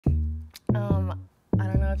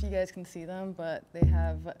if you guys can see them, but they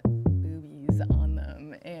have boobies on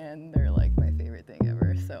them and they're like my favorite thing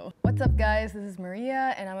ever. So what's up guys, this is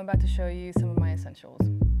Maria and I'm about to show you some of my essentials.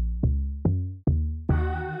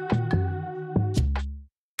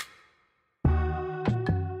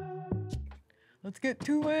 Let's get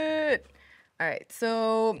to it. All right,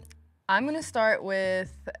 so I'm gonna start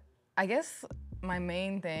with, I guess, my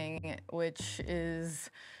main thing, which is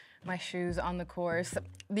my shoes on the course.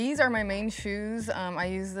 These are my main shoes. I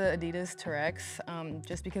use the Adidas T-Rex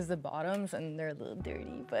just because the bottoms, and they're a little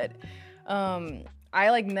dirty, but I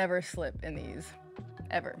like never slip in these,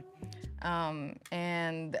 ever.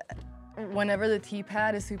 And whenever the tee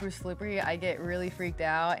pad is super slippery, I get really freaked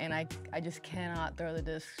out and I just cannot throw the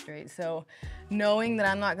disc straight. So knowing that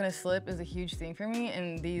I'm not gonna slip is a huge thing for me,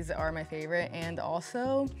 and these are my favorite. And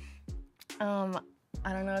also,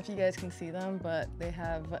 I don't know if you guys can see them, but they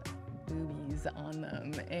have boobies on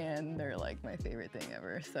them and they're like my favorite thing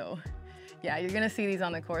ever. So yeah, you're gonna see these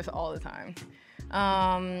on the course all the time.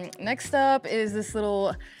 Next up is this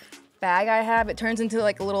little bag I have. It turns into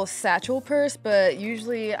like a little satchel purse, but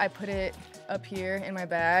usually I put it up here in my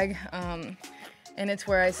bag. And it's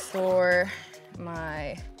where I store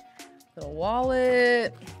my little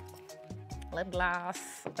wallet, lip gloss,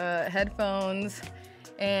 headphones,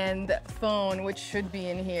 and phone, which should be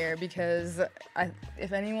in here because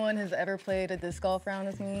if anyone has ever played a disc golf round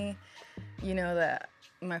with me, you know that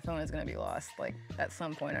my phone is gonna be lost like at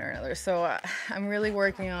some point or another. So I'm really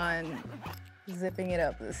working on zipping it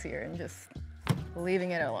up this year and just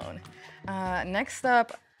leaving it alone. Next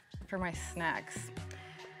up, for my snacks.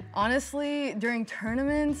 Honestly, during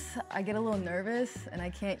tournaments, I get a little nervous and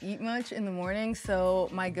I can't eat much in the morning, so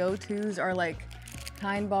my go-tos are like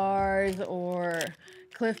Kind bars or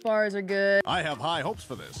Cliff bars are good. I have high hopes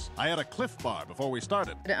for this. I had a Cliff bar before we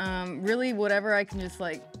started. Really whatever I can just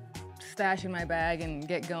like stash in my bag and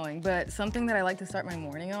get going. But something that I like to start my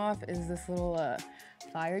morning off is this little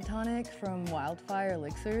fire tonic from Wildfire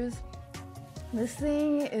Elixirs. This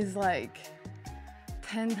thing is like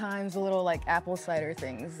 10 times the little like apple cider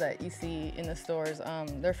things that you see in the stores.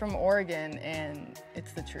 They're from Oregon and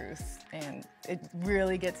it's the truth and it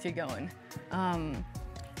really gets you going.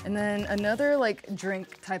 And then another like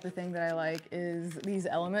drink type of thing that I like is these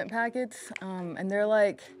element packets. And they're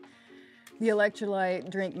like the electrolyte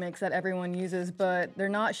drink mix that everyone uses, but they're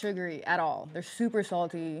not sugary at all. They're super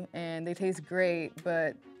salty and they taste great,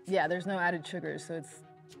 but yeah, there's no added sugar, so it's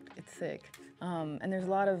sick. And there's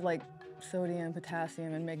a lot of like sodium,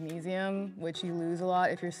 potassium, and magnesium, which you lose a lot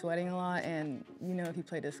if you're sweating a lot, and you know if you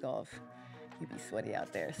play disc golf, you'd be sweaty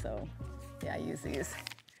out there, so yeah, I use these.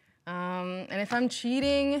 And if I'm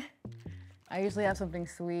cheating, I usually have something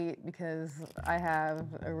sweet because I have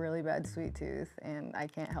a really bad sweet tooth and I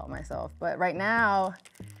can't help myself. But right now,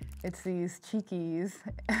 it's these Cheekies,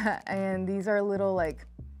 and these are little like,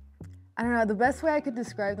 I don't know, the best way I could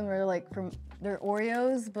describe them are like they're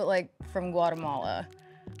Oreos, but like from Guatemala.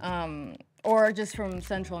 Or just from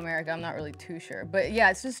Central America, I'm not really too sure. But yeah,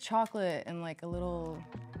 it's just chocolate and like a little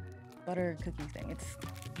butter cookie thing. It's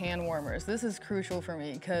hand warmers. This is crucial for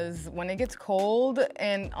me because when it gets cold,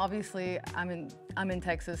 and obviously I'm in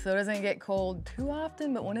Texas, so it doesn't get cold too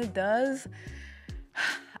often, but when it does,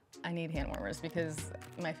 I need hand warmers because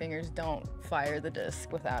my fingers don't fire the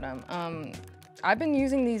disc without them. I've been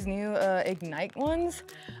using these new Ignite ones.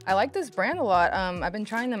 I like this brand a lot. I've been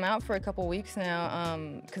trying them out for a couple weeks now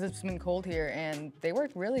because it's been cold here, and they work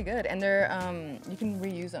really good. And they're you can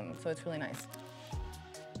reuse them, so it's really nice.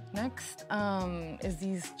 Next is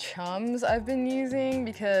these chums I've been using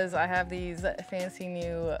because I have these fancy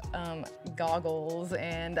new goggles,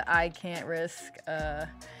 and I can't risk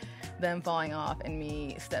them falling off and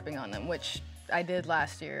me stepping on them, which I did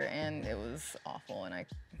last year, and it was awful, and it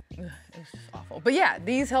was just awful. But yeah,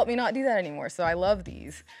 these help me not do that anymore, so I love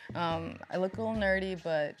these. I look a little nerdy,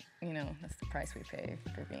 but you know, that's the price we pay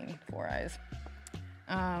for being Four Eyes.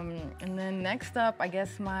 And then next up, I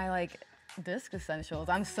guess my like disc essentials.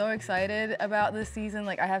 I'm so excited about this season.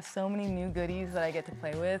 Like I have so many new goodies that I get to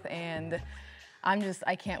play with, and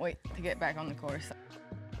I can't wait to get back on the course.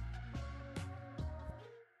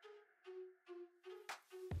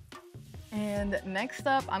 And next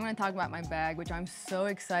up, I'm gonna talk about my bag, which I'm so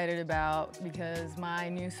excited about because my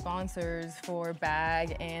new sponsors for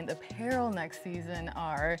bag and apparel next season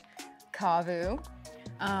are Kavu.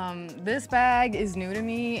 This bag is new to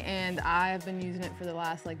me and I've been using it for the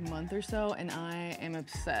last like month or so, and I am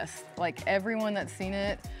obsessed. Like everyone that's seen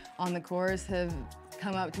it on the course have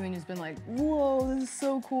come up to me and just been like, whoa, this is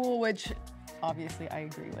so cool, which obviously I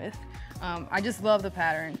agree with. I just love the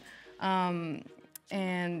pattern.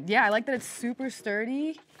 And yeah, I like that it's super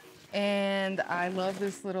sturdy And I love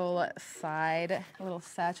this little side, little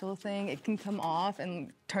satchel thing. It can come off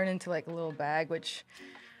and turn into like a little bag, which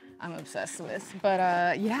I'm obsessed with.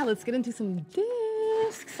 But yeah, let's get into some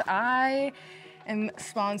discs. I am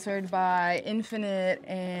sponsored by Infinite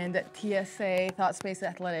and TSA, Thought Space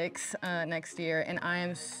Athletics, next year, and I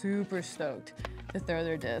am super stoked to throw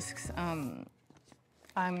their discs.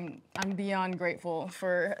 I'm beyond grateful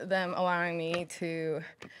for them allowing me to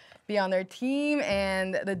be on their team,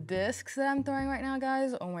 and the discs that I'm throwing right now,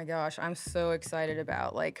 guys, oh my gosh, I'm so excited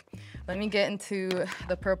about. Like, let me get into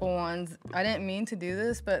the purple ones. I didn't mean to do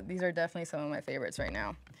this, but these are definitely some of my favorites right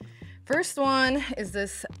now. First one is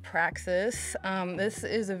this Praxis. This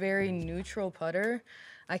is a very neutral putter.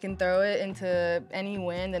 I can throw it into any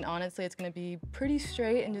wind, and honestly, it's gonna be pretty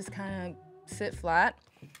straight and just kind of sit flat.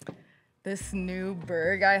 This new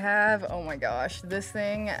Berg I have, oh my gosh, this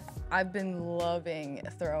thing I've been loving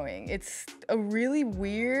throwing. It's a really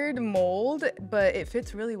weird mold, but it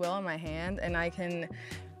fits really well in my hand, and I can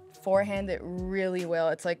forehand it really well.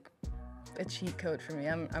 It's like a cheat code for me.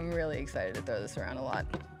 I'm really excited to throw this around a lot.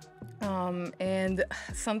 And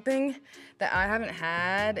something that I haven't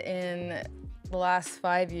had in the last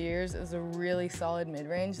 5 years is a really solid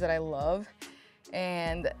mid-range that I love.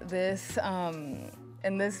 And this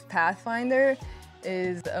Pathfinder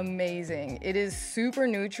is amazing. It is super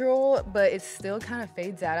neutral, but it still kind of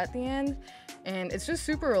fades out at the end. And it's just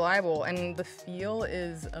super reliable, and the feel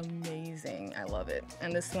is amazing. I love it.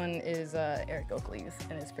 And this one is Eric Oakley's,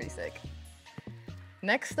 and it's pretty sick.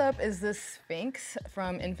 Next up is this Sphinx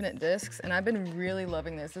from Infinite Discs, and I've been really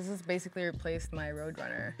loving this. This has basically replaced my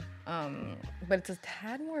Roadrunner, but it's a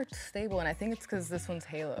tad more stable, and I think it's because this one's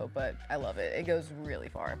Halo, but I love it. It goes really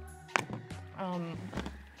far.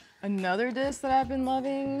 Another disc that I've been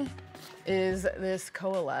loving is this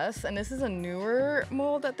Coalesce, and this is a newer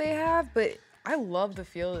mold that they have, but I love the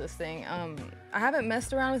feel of this thing. I haven't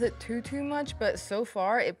messed around with it too much, but so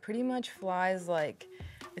far it pretty much flies like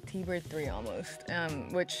a T-Bird 3 almost,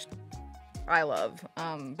 which I love.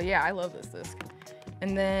 But yeah, I love this disc.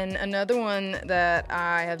 And then another one that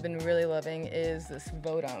I have been really loving is this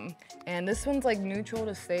Votum. And this one's like neutral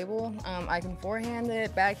to stable. I can forehand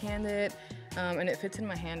it, backhand it, and it fits in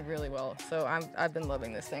my hand really well. So I've been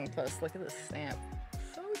loving this thing. Plus, look at this stamp.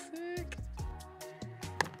 So sick.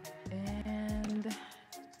 And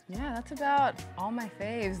yeah, that's about all my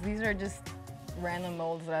faves. These are just random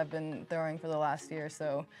molds that I've been throwing for the last year,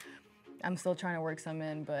 so I'm still trying to work some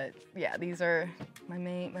in, but yeah, these are my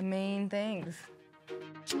main things.